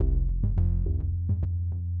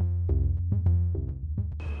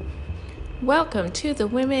Welcome to the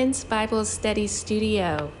Women's Bible Study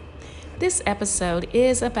Studio. This episode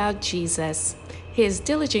is about Jesus, his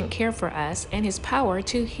diligent care for us, and his power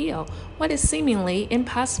to heal what is seemingly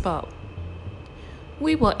impossible.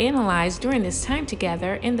 We will analyze during this time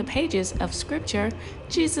together in the pages of Scripture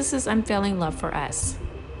Jesus' unfailing love for us.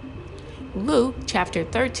 Luke chapter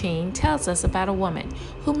 13 tells us about a woman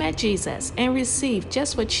who met Jesus and received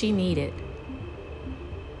just what she needed.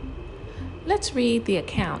 Let's read the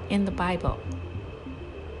account in the Bible.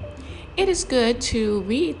 It is good to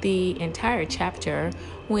read the entire chapter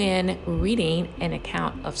when reading an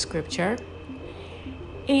account of Scripture,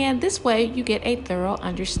 and this way you get a thorough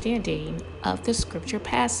understanding of the Scripture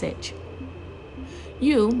passage.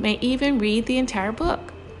 You may even read the entire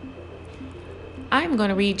book. I'm going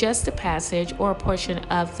to read just a passage or a portion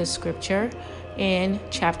of the Scripture in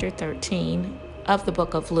chapter 13 of the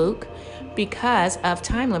book of Luke because of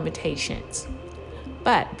time limitations.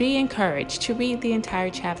 But be encouraged to read the entire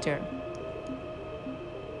chapter.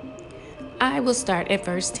 I will start at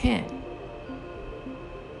verse 10.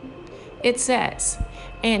 It says,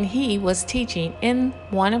 "And he was teaching in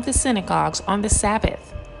one of the synagogues on the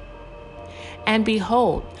Sabbath. And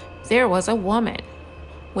behold, there was a woman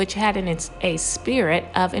which had a spirit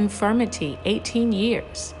of infirmity 18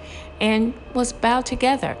 years, and was bowed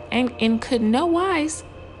together, and could no wise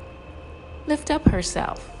lift up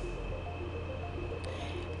herself.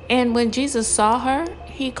 And when Jesus saw her,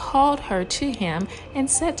 he called her to him, and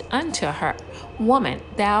said unto her, Woman,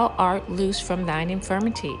 thou art loosed from thine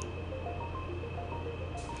infirmity.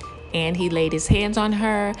 And he laid his hands on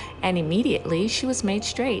her, and immediately she was made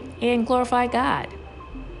straight, and glorified God.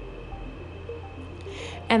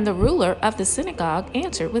 And the ruler of the synagogue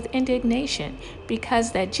answered with indignation,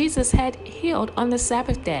 because that Jesus had healed on the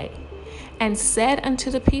Sabbath day, and said unto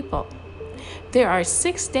the people, There are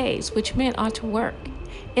 6 days which men ought to work.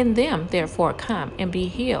 In them therefore come and be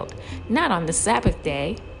healed, not on the Sabbath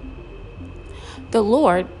day. The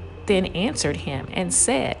Lord then answered him and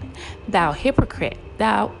said, Thou hypocrite,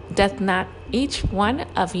 doth not each one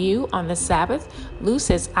of you on the Sabbath loose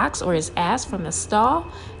his ox or his ass from the stall,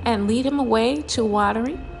 and lead him away to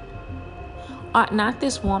watering? Ought not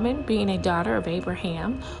this woman, being a daughter of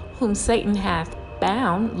Abraham, whom Satan hath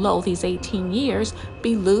bound, these 18 years,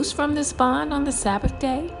 be loosed from this bond on the Sabbath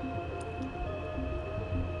day?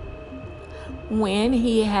 When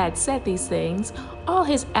he had said these things, all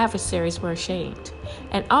his adversaries were ashamed,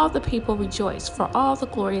 and all the people rejoiced for all the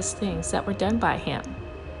glorious things that were done by him.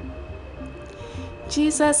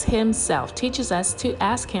 Jesus himself teaches us to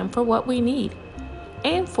ask him for what we need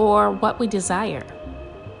and for what we desire.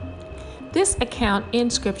 This account in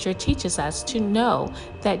Scripture teaches us to know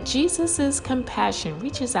that Jesus' compassion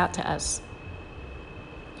reaches out to us.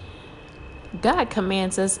 God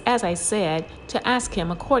commands us, as I said, to ask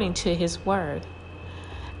him according to his word.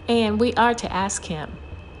 And we are to ask him.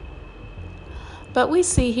 But we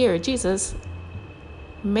see here Jesus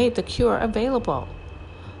made the cure available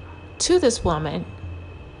to this woman.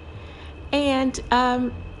 And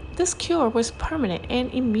this cure was permanent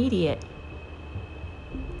and immediate.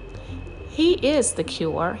 He is the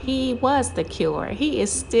cure. He was the cure. He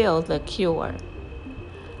is still the cure.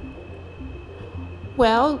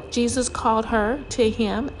 Well, Jesus called her to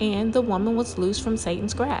him, and the woman was loosed from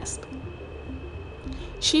Satan's grasp.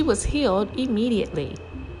 She was healed immediately.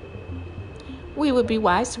 We would be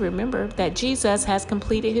wise to remember that Jesus has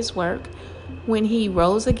completed his work when he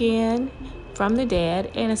rose again from the dead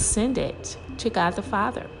and ascended to God the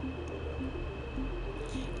Father.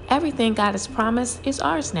 Everything God has promised is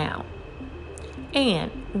ours now, and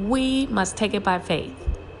we must take it by faith.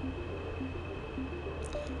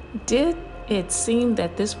 Did it seemed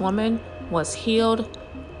that this woman was healed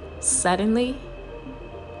suddenly?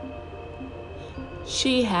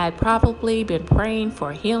 She had probably been praying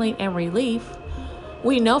for healing and relief.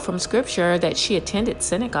 We know from Scripture that she attended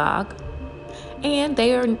synagogue, and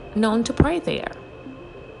they are known to pray there.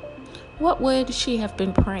 What would she have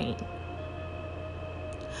been praying?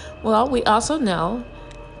 Well, we also know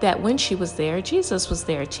that when she was there, Jesus was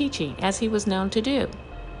there teaching, as he was known to do.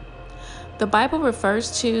 The Bible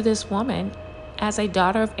refers to this woman as a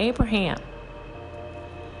daughter of Abraham.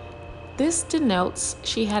 This denotes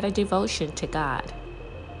she had a devotion to God.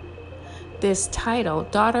 This title,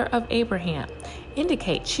 Daughter of Abraham,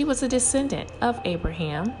 indicates she was a descendant of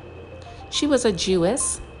Abraham. She was a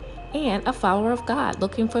Jewess and a follower of God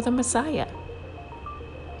looking for the Messiah.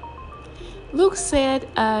 Luke said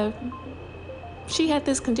she had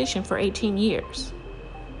this condition for 18 years.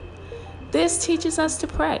 This teaches us to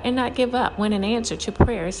pray and not give up when an answer to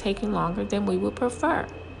prayer is taking longer than we would prefer.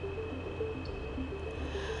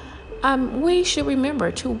 We should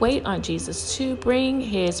remember to wait on Jesus to bring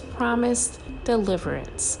his promised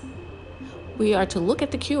deliverance. We are to look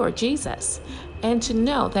at the cure, Jesus, and to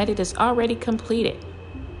know that it is already completed.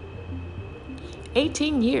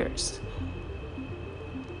 18 years.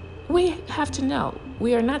 We have to know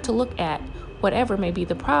we are not to look at whatever may be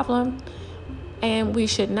the problem, and we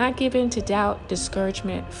should not give in to doubt,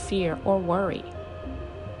 discouragement, fear, or worry.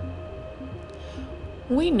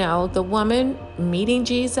 We know the woman meeting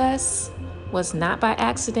Jesus was not by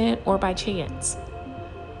accident or by chance.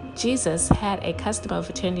 Jesus had a custom of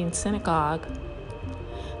attending synagogue.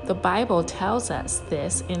 The Bible tells us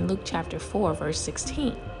this in Luke chapter 4, verse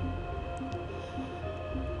 16.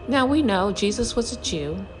 Now we know Jesus was a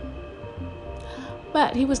Jew,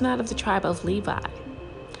 but he was not of the tribe of Levi.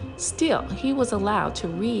 Still, he was allowed to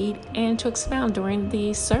read and to expound during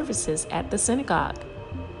the services at the synagogue,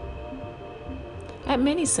 at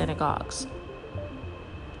many synagogues.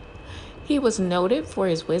 He was noted for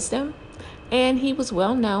his wisdom, and he was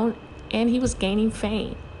well known, and he was gaining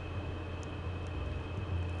fame.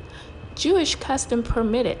 Jewish custom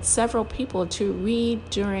permitted several people to read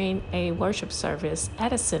during a worship service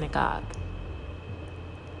at a synagogue.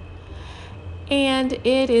 And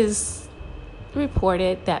it is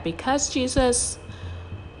reported that because Jesus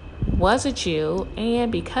was a Jew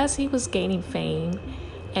and because he was gaining fame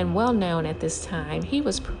and well known at this time, he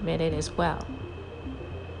was permitted as well.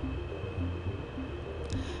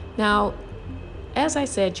 Now, as I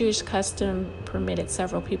said, Jewish custom permitted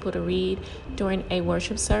several people to read during a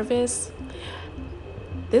worship service.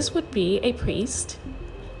 This would be a priest,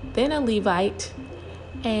 then a Levite,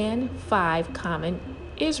 and 5 common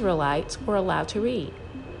Israelites were allowed to read.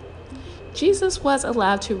 Jesus was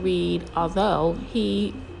allowed to read, although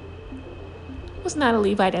he was not a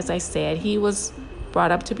Levite, as I said. He was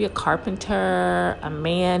brought up to be a carpenter, a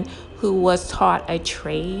man who was taught a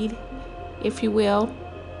trade, if you will.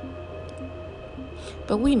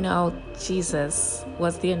 But we know Jesus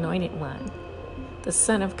was the anointed one, the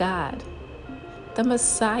Son of God, the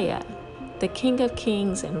Messiah, the King of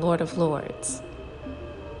Kings and Lord of Lords.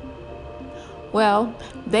 Well,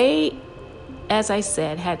 they, as I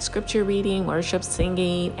said, had scripture reading, worship,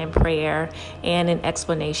 singing, and prayer, and an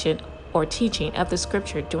explanation or teaching of the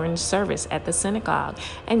scripture during the service at the synagogue.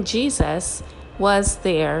 And Jesus was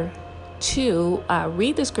there to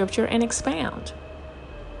read the scripture and expound.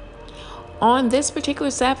 On this particular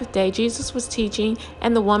Sabbath day, Jesus was teaching,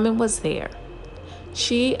 and the woman was there.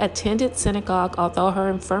 She attended synagogue, although her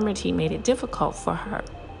infirmity made it difficult for her.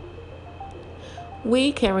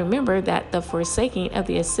 We can remember that the forsaking of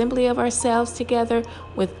the assembly of ourselves together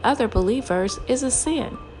with other believers is a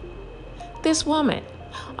sin. This woman,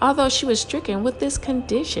 although she was stricken with this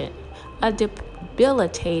condition, a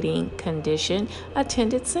debilitating condition,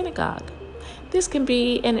 attended synagogue. This can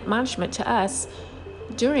be an admonishment to us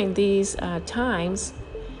during these times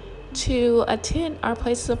to attend our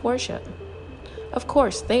places of worship. Of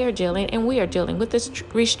course, they are dealing, and we are dealing with the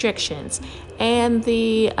restrictions and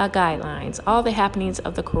the guidelines, all the happenings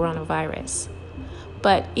of the coronavirus.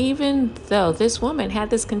 But even though this woman had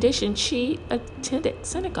this condition, she attended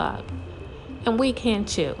synagogue, and we can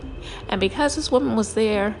too. And because this woman was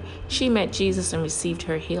there, she met Jesus and received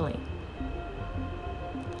her healing.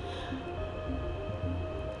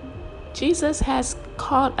 Jesus has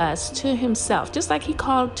called us to himself, just like he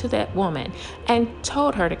called to that woman and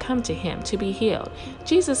told her to come to him to be healed.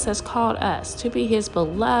 Jesus has called us to be his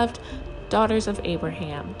beloved daughters of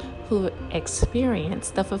Abraham, who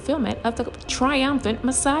experienced the fulfillment of the triumphant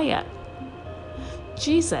Messiah.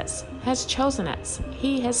 Jesus has chosen us.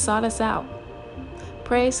 He has sought us out.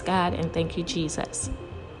 Praise God and thank you, Jesus.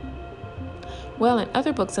 Well, in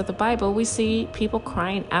other books of the Bible, we see people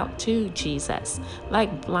crying out to Jesus,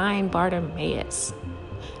 like blind Bartimaeus.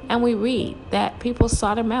 And we read that people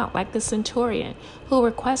sought him out, like the centurion, who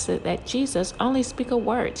requested that Jesus only speak a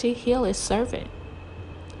word to heal his servant.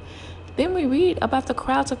 Then we read about the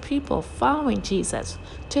crowds of people following Jesus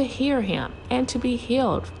to hear him and to be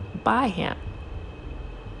healed by him.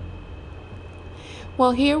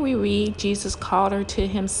 Well, here we read Jesus called her to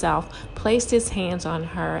himself, placed his hands on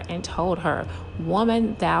her, and told her,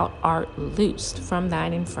 "Woman, thou art loosed from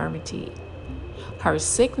thine infirmity." Her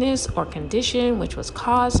sickness or condition, which was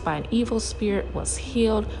caused by an evil spirit, was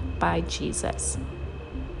healed by Jesus.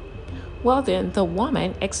 Well, then, the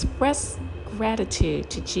woman expressed gratitude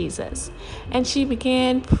to Jesus, and she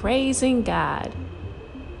began praising God.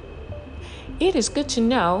 It is good to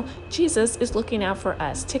know Jesus is looking out for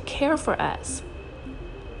us, to care for us.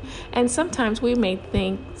 And sometimes we may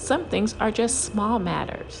think some things are just small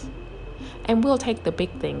matters, and we'll take the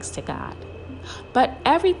big things to God. But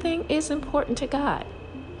everything is important to God.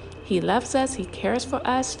 He loves us. He cares for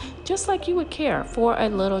us just like you would care for a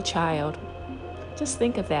little child. Just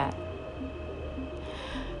think of that.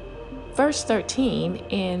 Verse 13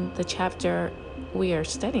 in the chapter we are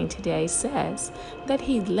studying today says that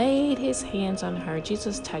he laid his hands on her.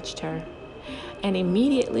 Jesus touched her, and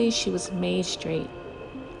immediately she was made straight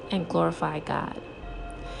and glorified God.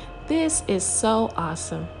 This is so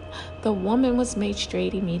awesome. The woman was made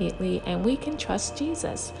straight immediately, and we can trust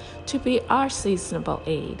Jesus to be our seasonable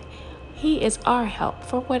aid. He is our help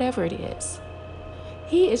for whatever it is.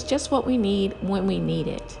 He is just what we need when we need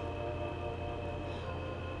it.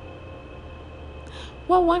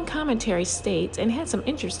 Well, one commentary states, and had some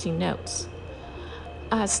interesting notes,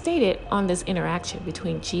 stated on this interaction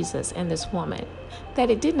between Jesus and this woman,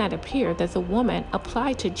 that it did not appear that the woman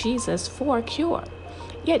applied to Jesus for a cure.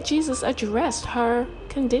 Yet Jesus addressed her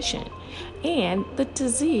condition, and the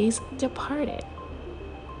disease departed.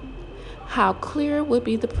 How clear would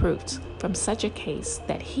be the proofs from such a case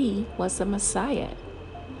that he was the Messiah,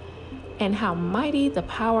 and how mighty the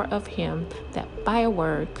power of him that by a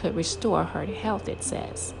word could restore her to health, it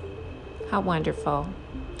says. How wonderful.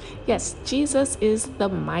 Yes, Jesus is the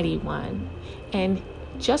mighty one, and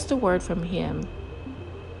just a word from him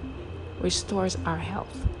restores our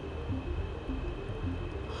health.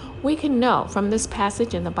 We can know from this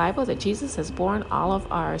passage in the Bible that Jesus has borne all of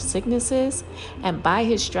our sicknesses, and by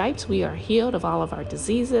his stripes we are healed of all of our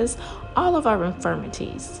diseases, all of our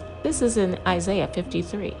infirmities. This is in Isaiah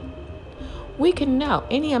 53. We can know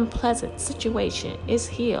any unpleasant situation is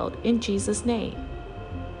healed in Jesus' name.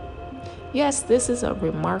 Yes, this is a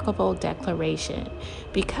remarkable declaration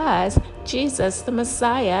because Jesus, the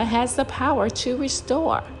Messiah, has the power to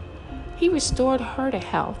restore. He restored her to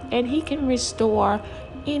health, and he can restore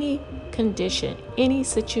any condition, any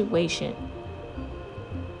situation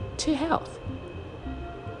to health.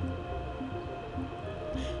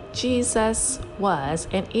 Jesus was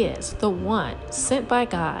and is the one sent by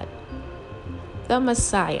God, the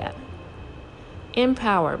Messiah,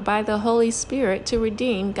 empowered by the Holy Spirit to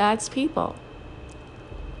redeem God's people.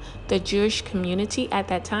 The Jewish community at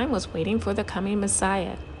that time was waiting for the coming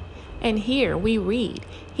Messiah. And here we read,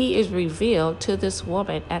 he is revealed to this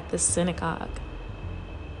woman at the synagogue.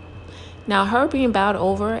 Now, her being bowed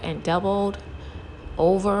over and doubled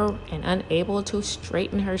over and unable to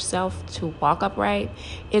straighten herself to walk upright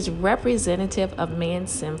is representative of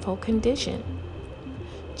man's sinful condition.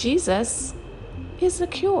 Jesus is the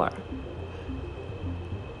cure.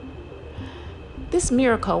 This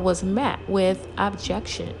miracle was met with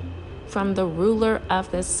objection from the ruler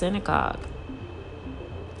of the synagogue.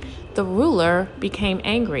 The ruler became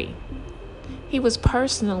angry. He was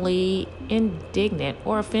personally indignant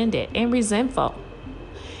or offended and resentful.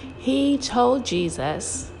 He told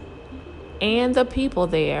Jesus and the people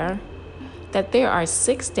there that there are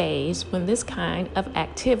 6 days when this kind of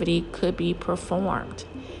activity could be performed.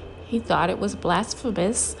 He thought it was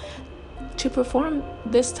blasphemous to perform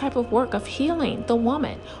this type of work of healing the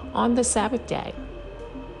woman on the Sabbath day.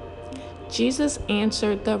 Jesus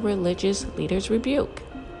answered the religious leader's rebuke.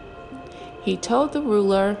 He told the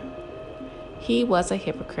ruler he was a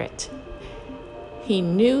hypocrite. He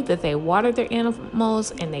knew that they watered their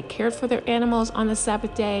animals and they cared for their animals on the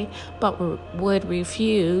Sabbath day, but would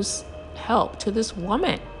refuse help to this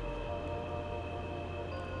woman.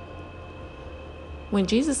 When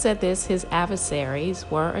Jesus said this, his adversaries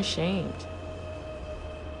were ashamed.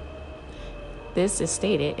 This is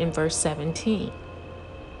stated in verse 17.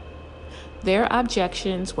 Their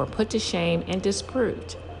objections were put to shame and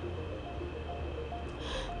disproved.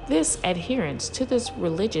 This adherence to this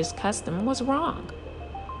religious custom was wrong.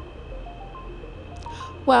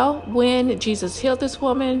 Well, when Jesus healed this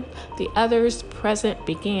woman, the others present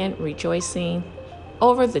began rejoicing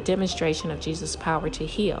over the demonstration of Jesus' power to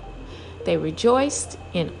heal. They rejoiced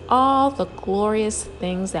in all the glorious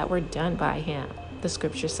things that were done by him, the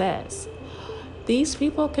scripture says. These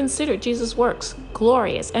people considered Jesus' works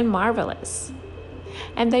glorious and marvelous,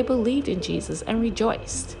 and they believed in Jesus and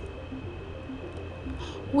rejoiced.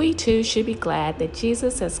 We too should be glad that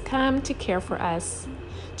Jesus has come to care for us,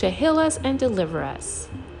 to heal us and deliver us.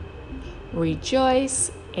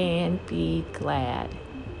 Rejoice and be glad.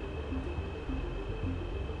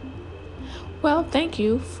 Well, thank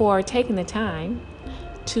you for taking the time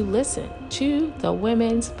to listen to the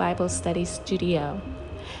Women's Bible Study Studio.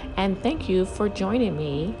 And thank you for joining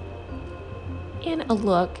me in a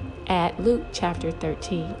look at Luke chapter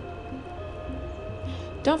 13.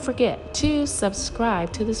 Don't forget to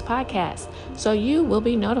subscribe to this podcast so you will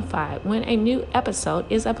be notified when a new episode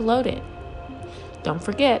is uploaded. Don't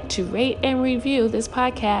forget to rate and review this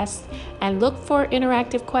podcast and look for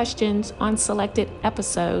interactive questions on selected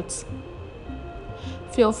episodes.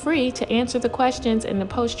 Feel free to answer the questions and to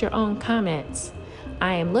post your own comments.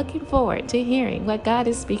 I am looking forward to hearing what God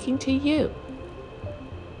is speaking to you.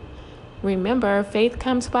 Remember, faith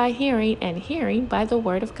comes by hearing, and hearing by the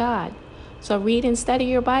Word of God. So read and study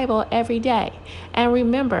your Bible every day. And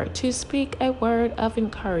remember to speak a word of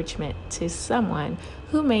encouragement to someone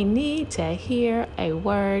who may need to hear a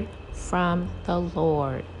word from the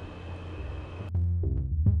Lord.